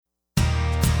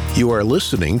You are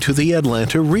listening to the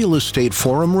Atlanta Real Estate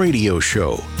Forum radio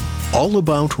show, all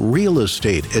about real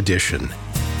estate edition,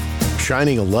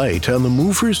 shining a light on the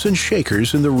movers and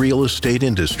shakers in the real estate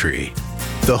industry,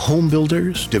 the home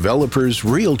builders, developers,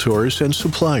 realtors, and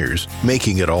suppliers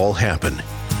making it all happen.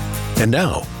 And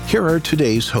now, here are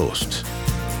today's hosts.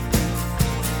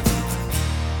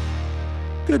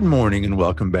 Good morning and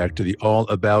welcome back to the All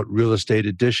About Real Estate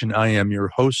edition. I am your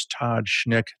host, Todd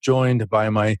Schnick, joined by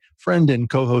my friend and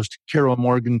co-host, Carol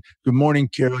Morgan. Good morning,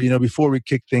 Carol. Before we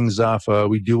kick things off,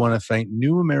 we do want to thank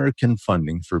New American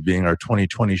Funding for being our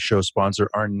 2020 show sponsor,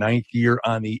 our 9th year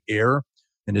on the air,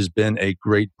 and has been a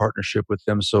great partnership with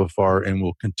them so far and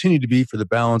will continue to be for the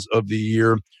balance of the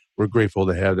year. We're grateful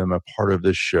to have them a part of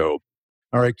this show.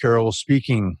 All right, Carol,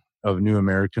 speaking of New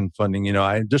American Funding, when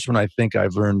I think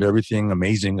I've learned everything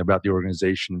amazing about the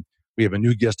organization. We have a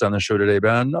new guest on the show today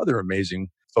about another amazing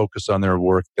focus on their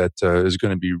work that is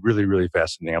going to be really, really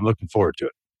fascinating. I'm looking forward to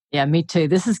it. Yeah, me too.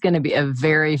 This is going to be a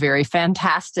very, very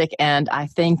fantastic, and I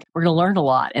think we're going to learn a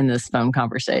lot in this phone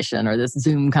conversation or this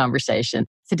Zoom conversation.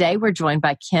 Today, we're joined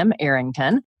by Kim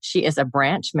Arrington. She is a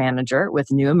branch manager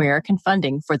with New American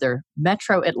Funding for their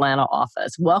Metro Atlanta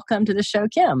office. Welcome to the show,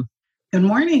 Kim. Good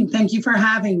morning. Thank you for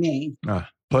having me.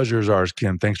 Pleasure is ours,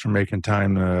 Kim. Thanks for making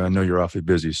time. I know you're awfully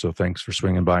busy, so thanks for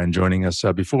swinging by and joining us.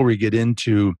 Before we get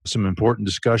into some important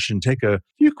discussion, take a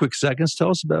few quick seconds. Tell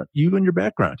us about you and your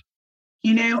background.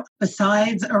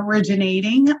 Besides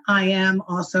originating, I am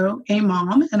also a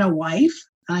mom and a wife.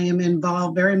 I am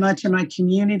involved very much in my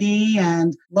community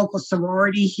and local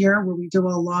sorority here, where we do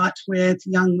a lot with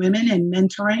young women and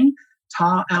mentoring,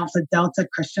 Tau Alpha Delta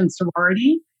Christian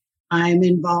sorority. I'm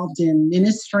involved in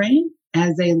ministry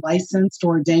as a licensed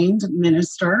ordained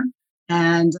minister,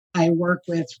 and I work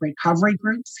with recovery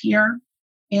groups here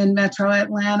in Metro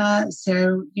Atlanta.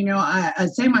 So, I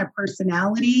say my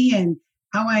personality and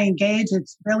how I engage,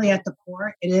 it's really at the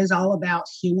core. It is all about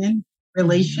human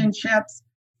relationships.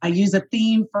 I use a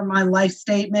theme for my life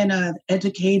statement of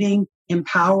educating,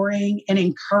 empowering, and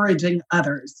encouraging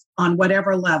others on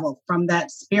whatever level, from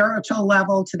that spiritual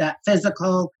level to that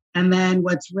physical. And then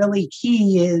what's really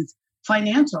key is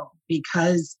financial,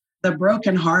 because the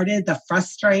brokenhearted, the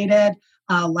frustrated,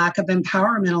 lack of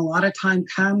empowerment a lot of time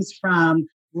comes from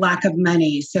lack of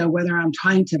money. So whether I'm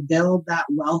trying to build that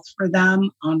wealth for them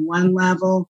on one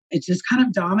level, it just kind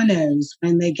of dominoes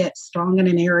when they get strong in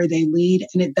an area they lead,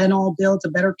 and it then all builds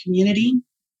a better community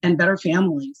and better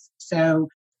families. So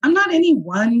I'm not any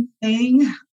one thing,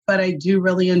 but I do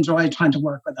really enjoy trying to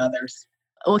work with others.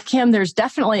 Well, Kim, there's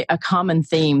definitely a common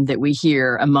theme that we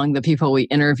hear among the people we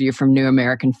interview from New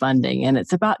American Funding, and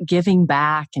it's about giving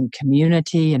back and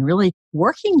community and really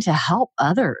working to help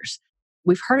others.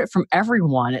 We've heard it from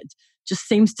everyone. It just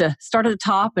seems to start at the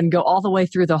top and go all the way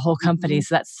through the whole company.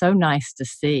 So that's so nice to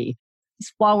see.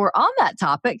 While we're on that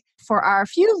topic, for our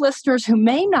few listeners who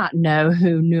may not know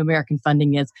who New American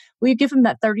Funding is, will you give them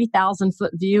that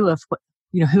 30,000-foot view of what,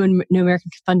 who New American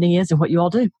Funding is and what you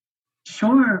all do?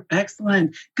 Sure.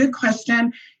 Excellent. Good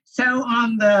question. So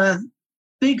on the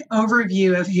big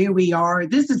overview of who we are,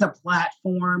 this is a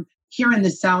platform here in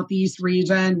the Southeast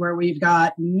region where we've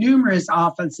got numerous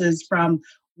offices from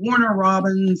Warner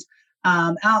Robins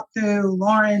out through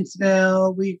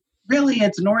Lawrenceville.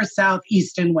 It's north, south,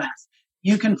 east, and west.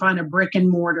 You can find a brick and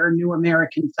mortar New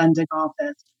American Funding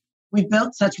office. We've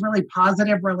built such really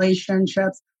positive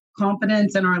relationships,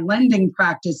 confidence in our lending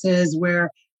practices,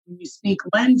 where when you speak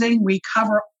lending, we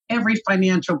cover every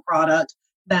financial product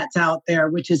that's out there,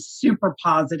 which is super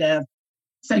positive.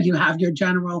 So you have your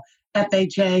general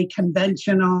FHA,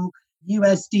 conventional,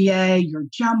 USDA, your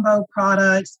jumbo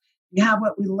products. You have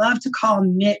what we love to call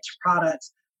niche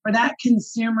products for that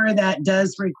consumer that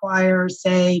does require,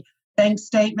 say, bank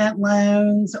statement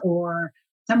loans or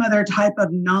some other type of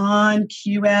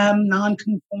non-QM,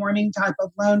 non-conforming type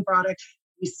of loan product.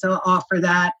 We still offer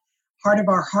that. Part of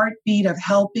our heartbeat of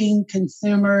helping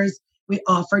consumers, we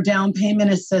offer down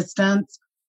payment assistance.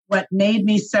 What made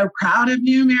me so proud of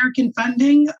New American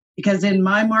Funding, because in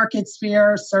my market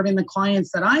sphere, serving the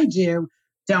clients that I do,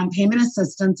 down payment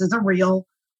assistance is a real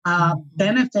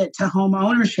benefit to home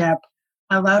ownership.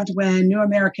 I loved when New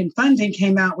American Funding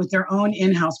came out with their own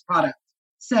in-house product.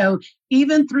 So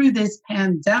even through this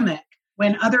pandemic,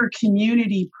 when other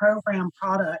community program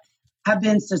products have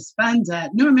been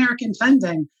suspended, New American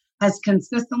Funding has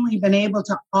consistently been able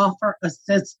to offer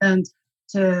assistance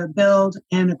to build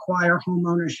and acquire home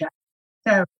ownership.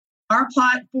 So our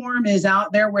platform is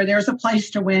out there where there's a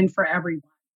place to win for everyone,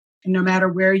 and no matter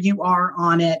where you are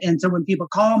on it. And so when people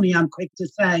call me, I'm quick to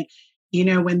say,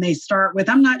 when they start with,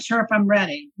 I'm not sure if I'm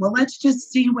ready. Well, let's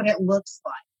just see what it looks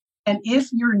like. And if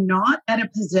you're not at a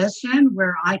position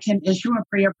where I can issue a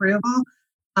pre-approval,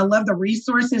 I love the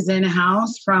resources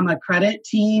in-house from a credit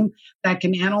team that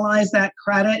can analyze that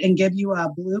credit and give you a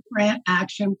blueprint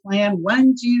action plan,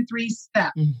 1, 2, 3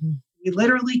 steps. Mm-hmm. We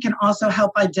literally can also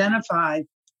help identify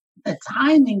the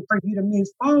timing for you to move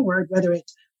forward, whether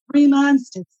it's 3 months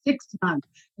to 6 months.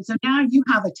 And so now you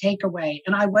have a takeaway.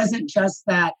 And I wasn't just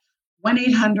that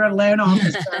 1-800 loan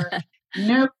officer.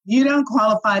 Nope, you don't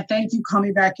qualify. Thank you. Call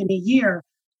me back in a year.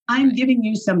 I'm giving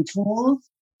you some tools,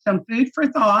 some food for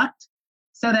thought,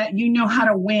 so that you know how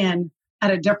to win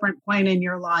at a different point in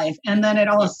your life. And then it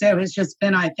also has just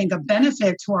been, I think, a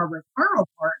benefit to our referral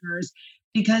partners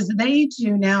because they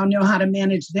too now know how to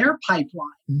manage their pipeline.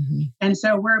 Mm-hmm. And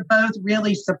so we're both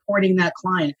really supporting that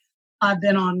client. I've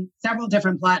been on several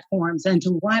different platforms, and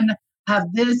to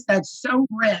have this that's so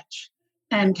rich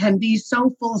and can be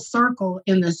so full circle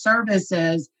in the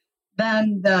services,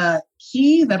 then the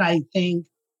key that I think,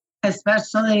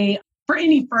 especially for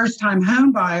any first-time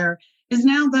home buyer, is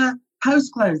now the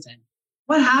post-closing.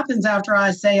 What happens after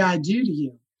I say I do to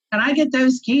you? And I get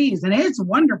those keys, and it's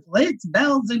wonderful. It's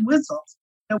bells and whistles.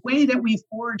 The way that we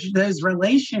forge those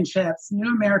relationships,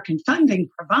 New American Funding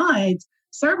provides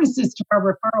services to our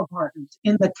referral partners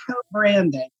in the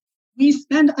co-branding. We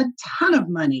spend a ton of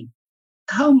money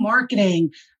co-marketing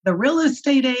the real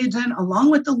estate agent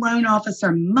along with the loan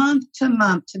officer month to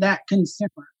month to that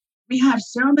consumer. We have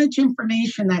so much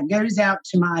information that goes out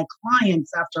to my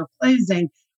clients after closing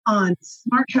on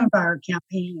smart home buyer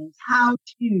campaigns,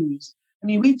 how-tos. I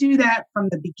mean, we do that from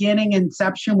the beginning,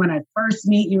 inception, when I first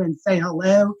meet you and say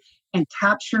hello and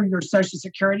capture your social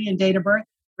security and date of birth.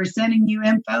 We're sending you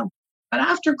info. But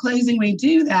after closing, we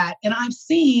do that. And I've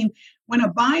seen when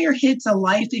a buyer hits a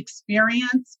life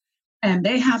experience and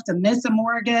they have to miss a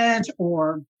mortgage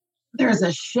or there's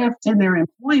a shift in their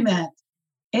employment,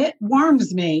 it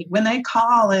warms me when they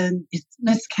call and it's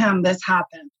Miss Kim, this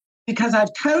happened. Because I've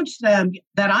coached them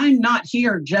that I'm not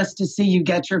here just to see you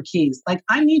get your keys. Like,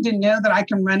 I need to know that I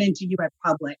can run into you at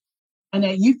Publix and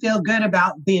that you feel good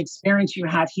about the experience you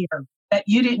had here, that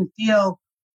you didn't feel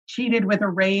cheated with a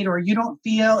rate or you don't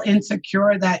feel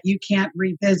insecure that you can't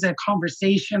revisit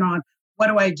conversation on what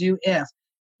do I do if.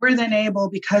 We're then able,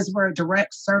 because we're a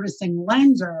direct servicing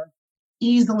lender,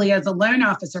 easily as a loan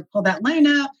officer, pull that loan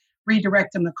up,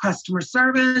 redirect them to customer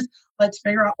service. Let's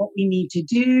figure out what we need to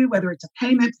do, whether it's a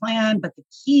payment plan. But the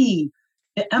key,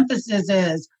 the emphasis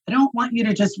is, I don't want you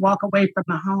to just walk away from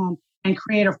the home and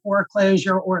create a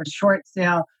foreclosure or a short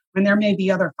sale when there may be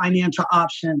other financial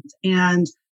options. And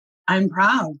I'm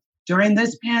proud, during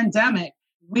this pandemic,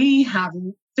 we have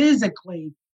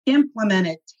physically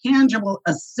implemented tangible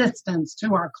assistance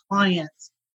to our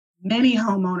clients. Many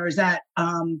homeowners that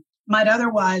might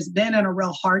otherwise been in a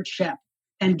real hardship,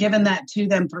 and given that to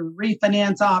them through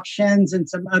refinance options and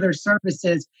some other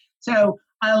services. So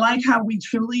I like how we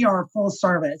truly are full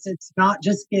service. It's not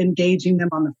just engaging them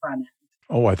on the front end.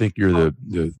 Oh, I think you're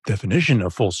the definition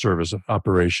of full service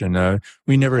operation.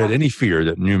 We never had any fear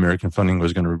that New American Funding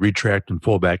was going to retract and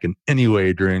pull back in any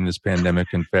way during this pandemic.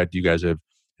 In fact, you guys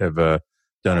have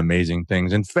done amazing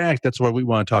things. In fact, that's what we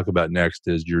want to talk about next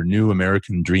is your New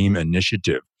American Dream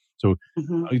Initiative. So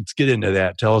let's get into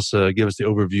that. Tell us, give us the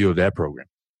overview of that program.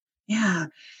 Yeah.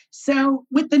 So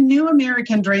with the New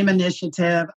American Dream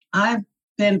Initiative, I've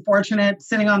been fortunate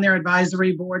sitting on their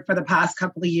advisory board for the past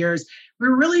couple of years.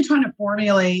 We're really trying to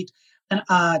formulate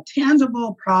a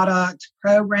tangible product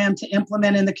program to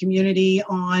implement in the community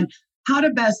on how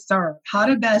to best serve, how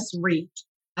to best reach.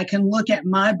 I can look at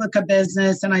my book of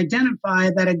business and identify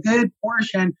that a good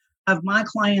portion of my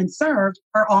clients served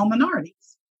are all minorities.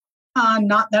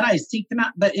 Not that I seek them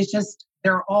out, but it's just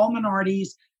they're all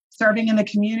minorities serving in the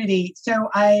community. So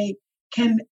I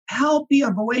can help be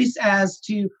a voice as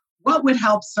to what would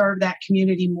help serve that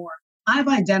community more. I've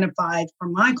identified for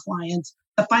my clients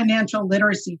the financial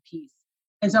literacy piece.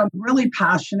 And so I'm really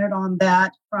passionate on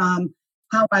that from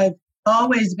how I've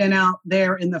always been out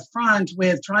there in the front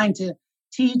with trying to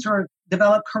teach or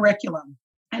develop curriculum.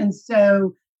 And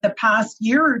so the past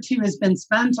year or two has been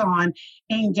spent on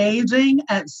engaging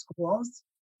at schools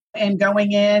and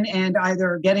going in and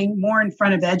either getting more in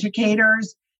front of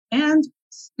educators and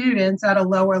students at a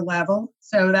lower level.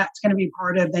 So that's going to be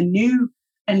part of the new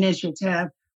initiative,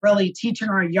 really teaching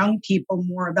our young people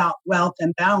more about wealth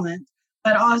and balance,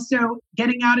 but also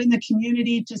getting out in the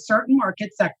community to certain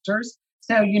market sectors.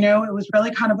 So, it was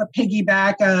really kind of a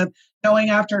piggyback of going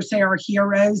after, say, our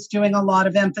heroes, doing a lot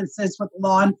of emphasis with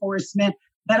law enforcement,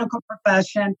 medical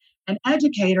profession, and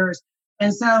educators.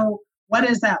 And so what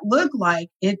does that look like?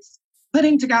 It's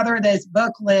putting together this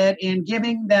booklet and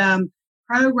giving them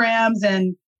programs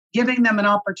and giving them an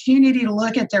opportunity to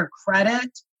look at their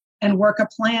credit and work a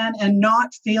plan and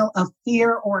not feel a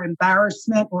fear or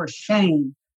embarrassment or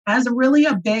shame as really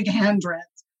a big hindrance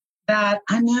that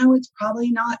I know it's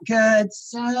probably not good.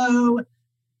 So,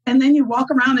 and then you walk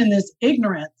around in this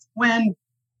ignorance when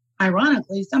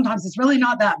ironically, sometimes it's really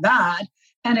not that bad.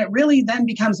 And it really then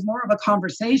becomes more of a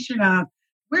conversation of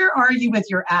where are you with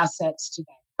your assets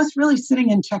today? What's really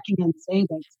sitting in checking and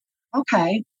savings?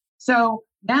 Okay. So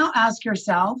now ask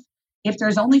yourself, if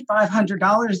there's only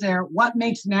 $500 there, what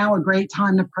makes now a great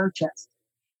time to purchase?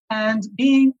 And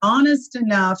being honest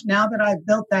enough, now that I've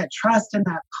built that trust and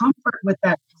that comfort with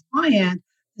that client,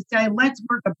 to say, let's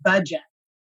work a budget.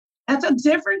 That's a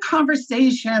different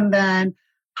conversation than,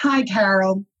 hi,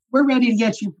 Carol, we're ready to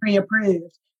get you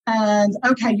pre-approved. And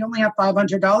okay, you only have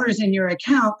 $500 in your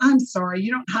account. I'm sorry,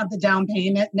 you don't have the down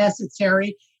payment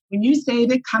necessary. When you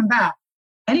save it, come back.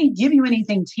 I didn't give you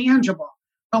anything tangible.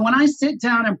 But when I sit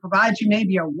down and provide you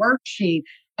maybe a worksheet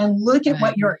and look at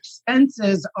what your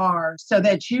expenses are so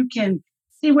that you can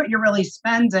see what you're really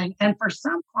spending. And for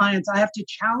some clients, I have to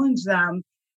challenge them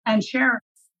and share,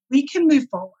 we can move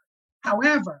forward.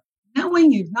 However,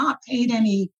 knowing you've not paid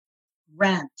any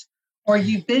rent or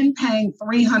you've been paying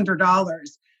 $300,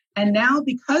 and now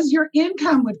because your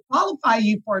income would qualify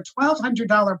you for a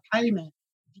 $1,200 payment,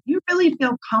 do you really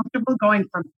feel comfortable going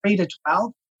from 3 to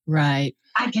 12? Right.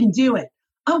 I can do it.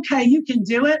 Okay, you can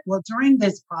do it. Well, during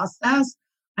this process,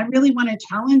 I really want to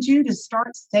challenge you to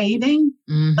start saving.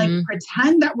 Mm-hmm. Like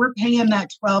pretend that we're paying that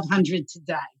 $1,200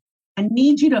 today. I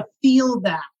need you to feel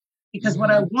that because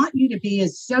what I want you to be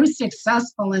is so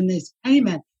successful in this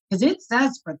payment because it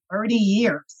says for 30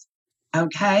 years.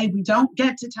 Okay, we don't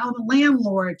get to tell the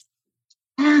landlord,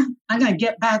 I'm going to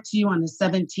get back to you on the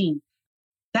 17th.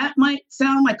 That might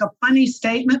sound like a funny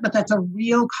statement, but that's a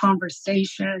real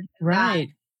conversation. Right.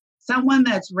 Someone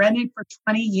that's rented for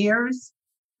 20 years,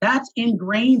 that's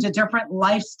ingrained a different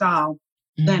lifestyle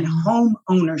than home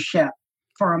ownership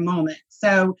for a moment.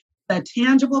 So the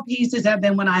tangible pieces have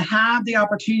been when I have the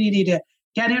opportunity to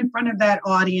get in front of that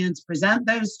audience, present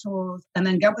those tools, and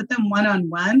then get with them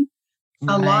one-on-one,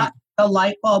 the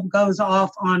light bulb goes off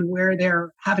on where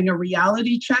they're having a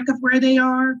reality check of where they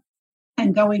are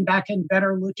and going back and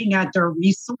better looking at their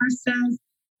resources.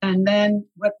 And then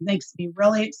what makes me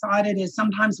really excited is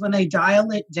sometimes when they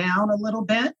dial it down a little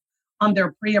bit on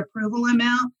their pre-approval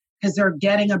amount, because they're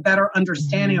getting a better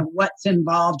understanding of what's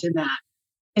involved in that.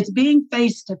 It's being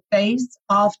face-to-face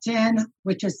often,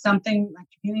 which is something my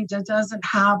community doesn't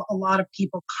have a lot of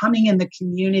people coming in the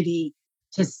community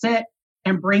to sit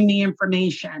and bring the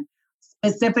information.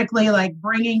 Specifically, like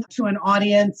bringing to an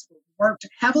audience, worked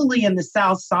heavily in the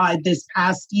South Side this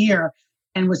past year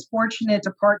and was fortunate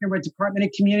to partner with Department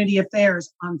of Community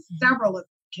Affairs on several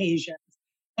occasions.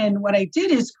 And what I did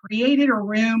is created a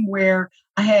room where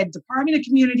I had Department of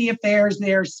Community Affairs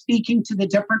there speaking to the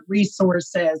different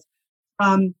resources.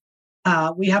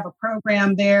 We have a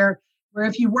program there where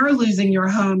if you were losing your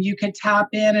home, you could tap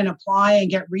in and apply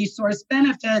and get resource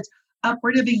benefits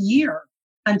upward of a year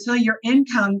until your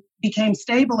income became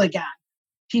stable again.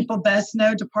 People best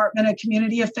know Department of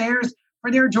Community Affairs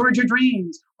for their Georgia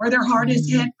Dreams or their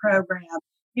Hardest Hit program,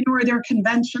 or their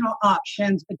conventional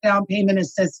options with down payment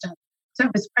assistance. So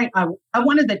it was great. I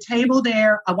wanted the table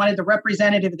there. I wanted the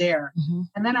representative there.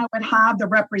 And then I would have the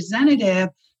representative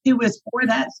who was for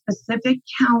that specific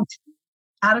county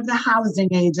out of the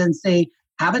housing agency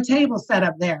have a table set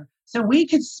up there. So we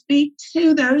could speak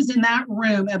to those in that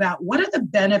room about what are the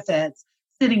benefits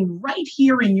sitting right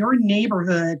here in your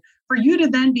neighborhood for you to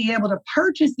then be able to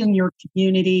purchase in your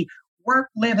community, work,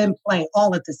 live, and play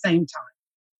all at the same time.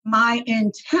 My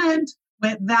intent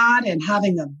with that and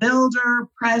having a builder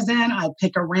present, I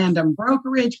pick a random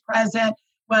brokerage present,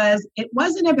 it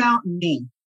wasn't about me.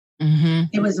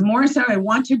 It was more so I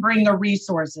want to bring the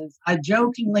resources. I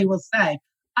jokingly will say,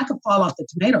 I could fall off the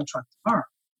tomato truck tomorrow.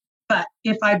 But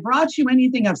if I brought you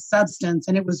anything of substance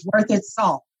and it was worth its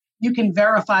salt, you can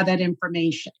verify that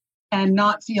information and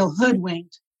not feel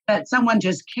hoodwinked that someone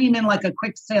just came in like a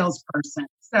quick salesperson.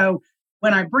 So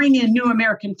when I bring in New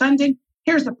American Funding,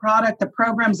 here's the product, the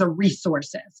programs, the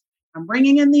resources. I'm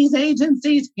bringing in these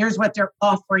agencies. Here's what they're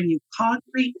offering you,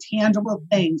 concrete, tangible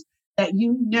things that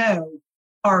you know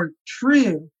are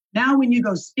true. Now, when you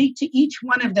go speak to each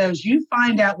one of those, you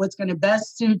find out what's going to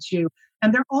best suit you.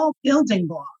 And they're all building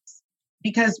blocks.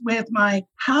 Because with my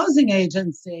housing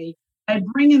agency, I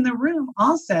bring in the room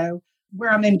also where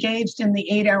I'm engaged in the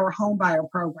 8-hour home buyer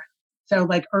program. So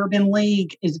like Urban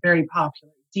League is very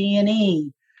popular,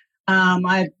 D&E.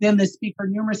 I've been the speaker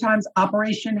numerous times,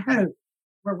 Operation Hope,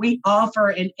 where we offer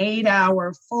an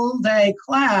 8-hour full day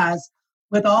class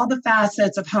with all the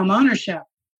facets of home ownership.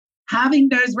 Having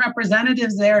those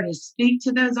representatives there to speak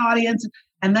to those audiences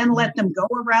and then let them go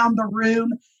around the room,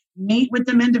 meet with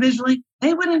them individually,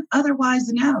 they wouldn't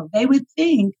otherwise know. They would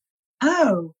think,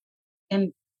 oh,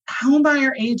 in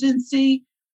homebuyer agency,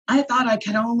 I thought I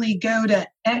could only go to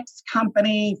X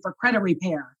company for credit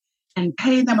repair and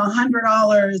pay them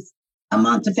 $100 a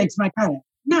month to fix my credit.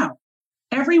 No,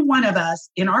 every one of us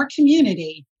in our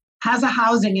community has a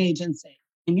housing agency,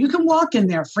 and you can walk in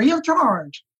there free of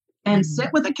charge and sit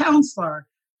with a counselor,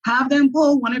 have them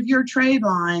pull one of your trade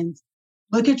lines,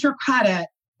 look at your credit.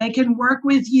 They can work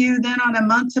with you then on a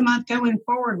month-to-month going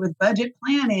forward with budget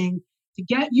planning to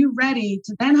get you ready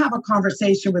to then have a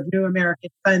conversation with New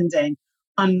American Funding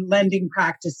on lending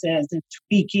practices and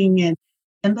tweaking.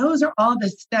 And those are all the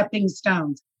stepping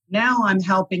stones. Now I'm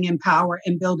helping empower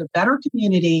and build a better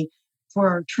community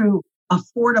for true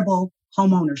affordable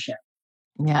home ownership.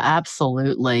 Yeah,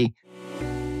 absolutely.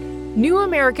 New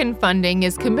American Funding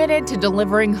is committed to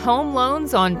delivering home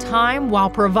loans on time while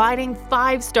providing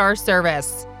 5-star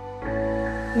service.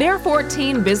 Their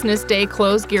 14 business day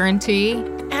close guarantee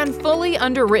and fully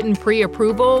underwritten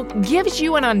pre-approval gives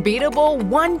you an unbeatable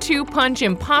 1-2 punch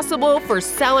impossible for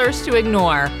sellers to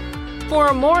ignore.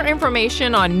 For more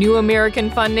information on New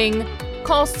American Funding,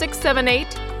 call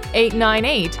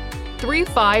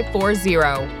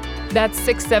 678-898-3540. That's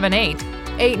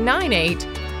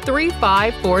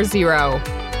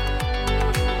 678-898-3540.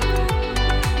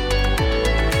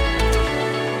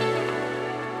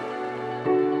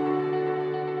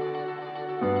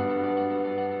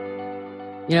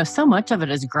 You know, so much of it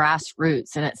is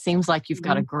grassroots, and it seems like you've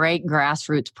got a great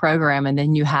grassroots program, and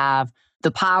then you have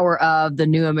the power of the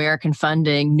New American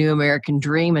Funding, New American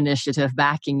Dream initiative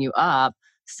backing you up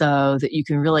so that you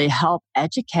can really help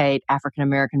educate African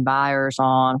American buyers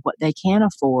on what they can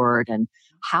afford and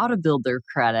how to build their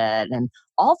credit and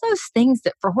all those things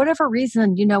that for whatever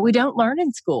reason, you know, we don't learn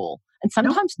in school and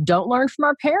sometimes don't learn from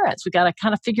our parents. We got to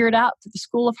kind of figure it out through the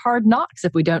school of hard knocks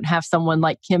if we don't have someone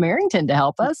like Kim Arrington to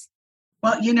help us.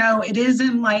 Well, you know, it is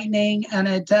enlightening, and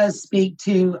it does speak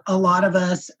to a lot of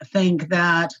us think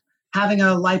that having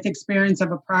a life experience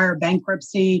of a prior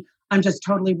bankruptcy, I'm just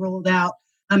totally ruled out.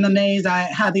 I'm amazed I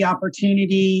had the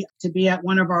opportunity to be at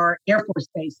one of our Air Force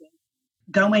bases,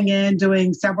 going in,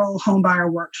 doing several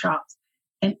homebuyer workshops,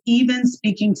 and even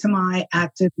speaking to my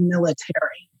active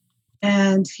military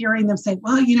and hearing them say,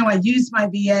 well, you know, I used my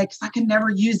VA because I can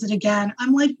never use it again.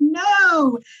 I'm like,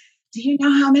 no. Do you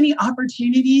know how many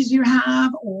opportunities you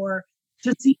have, or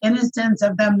just the innocence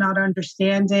of them not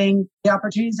understanding the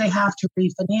opportunities they have to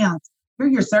refinance?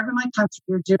 You're serving my country.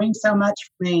 You're doing so much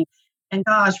for me. And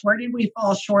gosh, where did we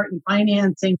fall short in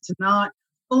financing to not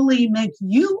fully make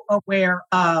you aware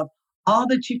of all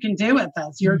that you can do with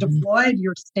us? You're deployed,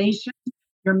 you're stationed,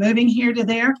 you're moving here to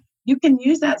there. You can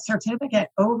use that certificate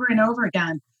over and over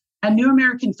again. At New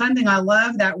American Funding, I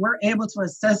love that we're able to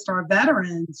assist our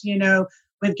veterans, you know,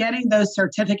 with getting those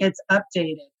certificates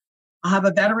updated. I'll have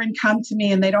a veteran come to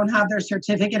me and they don't have their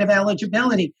certificate of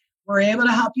eligibility. We're able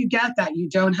to help you get that. You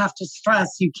don't have to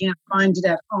stress. You can't find it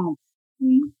at home.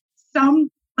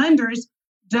 Some lenders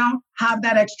don't have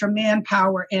that extra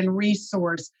manpower and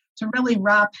resource to really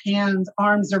wrap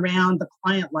arms around the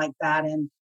client like that. And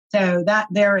so that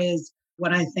there is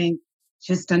what I think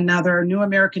just another New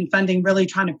American Funding really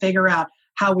trying to figure out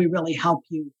how we really help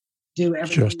you do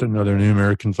everything. Just another New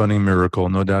American Funding miracle,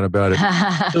 no doubt about it.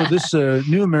 So this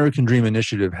New American Dream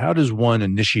Initiative, how does one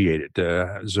initiate it?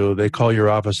 So they call your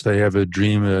office, they have a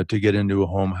dream to get into a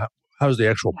home. How does the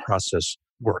actual process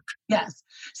work? Yes.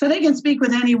 So they can speak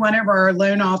with any one of our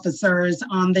loan officers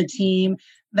on the team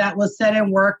that will sit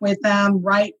and work with them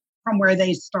right from where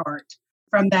they start,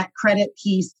 from that credit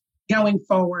piece going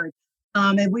forward.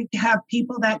 And we have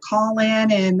people that call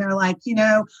in and they're like, you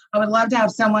know, I would love to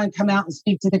have someone come out and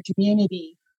speak to the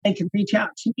community. They can reach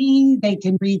out to me. They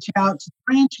can reach out to the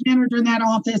branch manager in that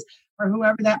office or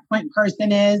whoever that point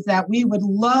person is, that we would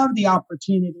love the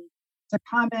opportunity to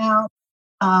come out,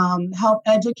 help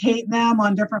educate them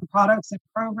on different products and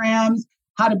programs,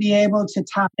 how to be able to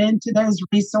tap into those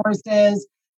resources,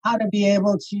 how to be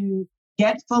able to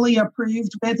get fully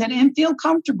approved with it and feel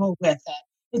comfortable with it.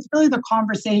 It's really the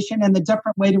conversation and the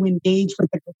different way to engage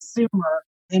with the consumer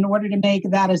in order to make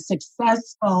that a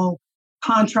successful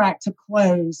contract to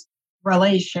close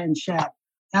relationship.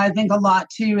 And I think a lot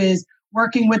too is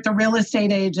working with the real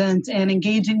estate agents and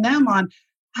engaging them on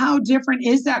how different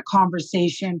is that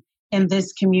conversation in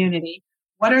this community?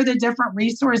 What are the different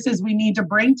resources we need to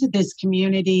bring to this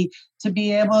community to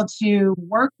be able to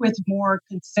work with more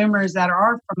consumers that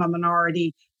are from a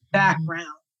minority background?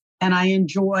 And I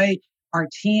enjoy Our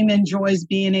team enjoys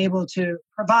being able to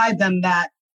provide them that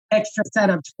extra set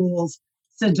of tools,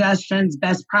 suggestions,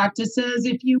 best practices,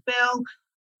 if you will.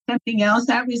 Something else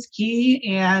that was key,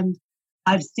 and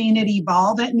I've seen it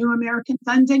evolve at New American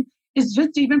Funding, is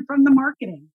just even from the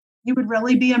marketing. You would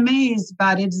really be amazed,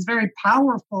 but it's very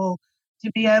powerful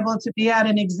to be able to be at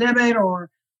an exhibit or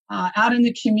out in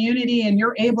the community, and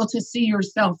you're able to see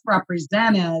yourself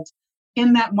represented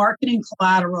in that marketing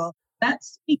collateral. That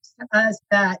speaks to us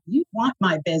that you want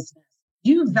my business.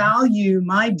 You value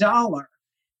my dollar.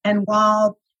 And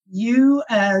while you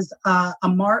as a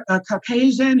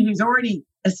Caucasian who's already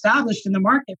established in the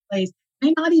marketplace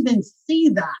may not even see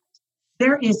that,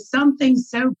 there is something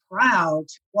so proud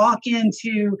to walk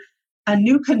into a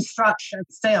new construction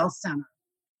sales center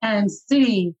and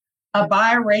see a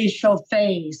biracial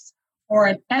face or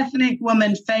an ethnic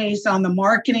woman face on the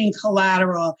marketing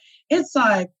collateral. It's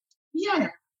like, yeah,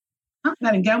 I'm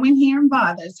going to go in here and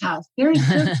buy this house. There's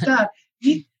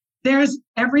just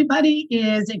everybody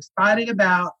is excited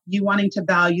about you wanting to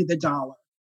value the dollar.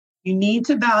 You need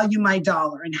to value my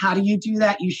dollar. And how do you do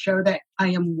that? You show that I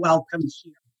am welcome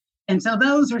here. And so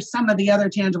those are some of the other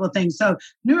tangible things. So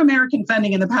New American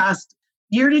Funding in the past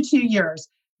year to 2 years,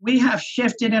 we have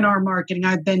shifted in our marketing.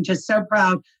 I've been just so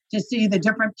proud to see the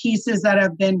different pieces that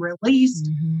have been released,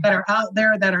 that are out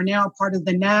there, that are now part of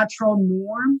the natural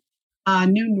norm,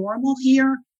 new normal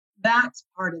here. That's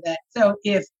part of it. So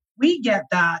if we get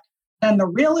that, then the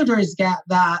realtors get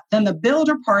that, then the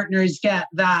builder partners get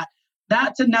that.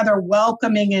 That's another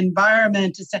welcoming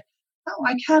environment to say, oh,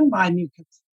 I can buy new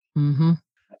construction.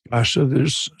 Gosh, so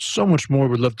there's so much more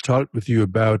we'd love to talk with you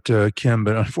about, Kim,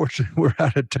 but unfortunately we're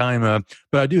out of time.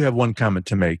 But I do have one comment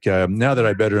to make. Now that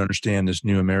I better understand this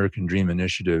New American Dream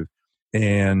Initiative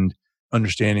and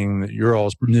understanding that your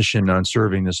all's mission on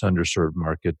serving this underserved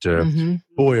market,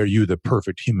 boy, are you the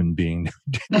perfect human being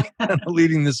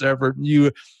leading this effort.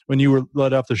 When you were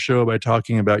led off the show by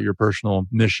talking about your personal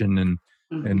mission and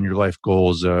your life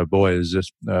goals, boy, is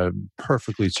this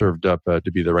perfectly served up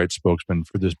to be the right spokesman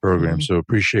for this program. So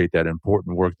appreciate that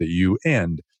important work that you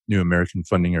and New American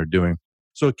Funding are doing.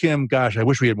 So Kim, gosh, I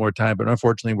wish we had more time, but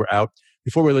unfortunately we're out.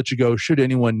 Before we let you go, should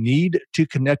anyone need to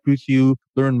connect with you,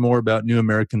 learn more about New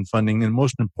American Funding, and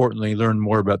most importantly, learn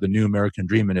more about the New American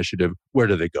Dream Initiative, where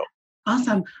do they go?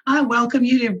 Awesome. I welcome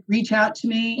you to reach out to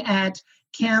me at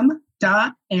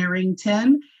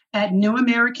kim.arrington@New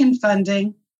American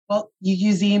Funding. Well, you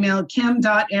use the email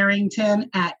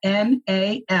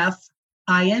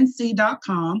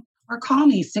kim.arrington@nafinc.com or call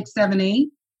me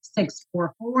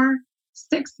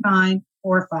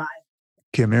 678-644-6945.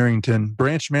 Kim Arrington,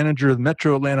 branch manager of the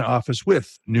Metro Atlanta office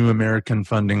with New American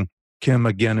Funding. Kim,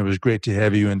 again, it was great to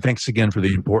have you, and thanks again for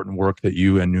the important work that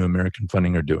you and New American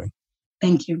Funding are doing.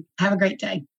 Thank you. Have a great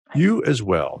day. You as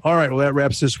well. All right. Well, that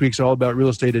wraps this week's All About Real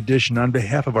Estate edition. On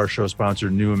behalf of our show sponsor,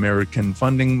 New American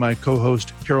Funding, my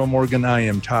co-host, Carol Morgan, I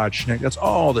am Todd Schnick. That's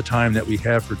all the time that we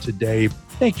have for today.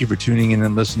 Thank you for tuning in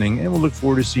and listening, and we'll look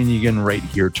forward to seeing you again right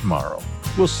here tomorrow.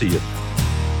 We'll see you.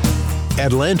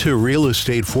 Atlanta Real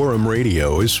Estate Forum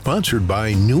Radio is sponsored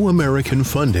by New American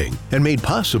Funding and made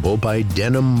possible by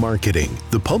Denim Marketing,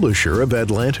 the publisher of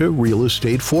Atlanta Real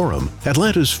Estate Forum,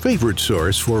 Atlanta's favorite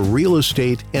source for real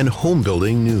estate and home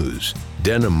building news.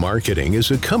 Denim Marketing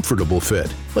is a comfortable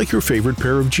fit, like your favorite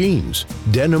pair of jeans.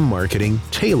 Denim Marketing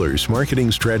tailors marketing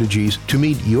strategies to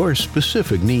meet your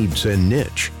specific needs and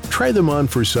niche. Try them on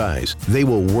for size. They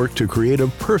will work to create a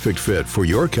perfect fit for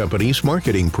your company's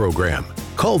marketing program.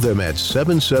 Call them at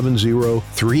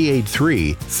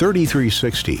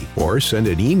 770-383-3360 or send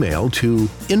an email to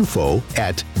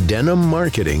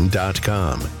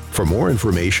info@denimmarketing.com. For more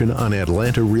information on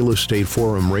Atlanta Real Estate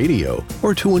Forum Radio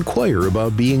or to inquire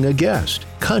about being a guest,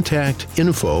 contact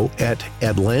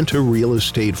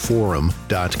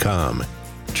info@atlantarealestateforum.com.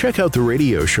 Check out the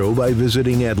radio show by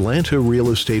visiting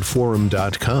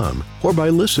atlantarealestateforum.com or by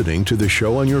listening to the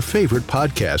show on your favorite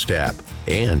podcast app.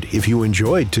 And if you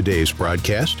enjoyed today's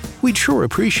broadcast, we'd sure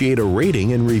appreciate a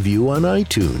rating and review on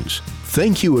iTunes.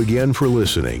 Thank you again for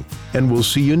listening, and we'll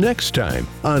see you next time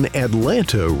on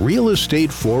Atlanta Real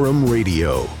Estate Forum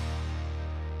Radio.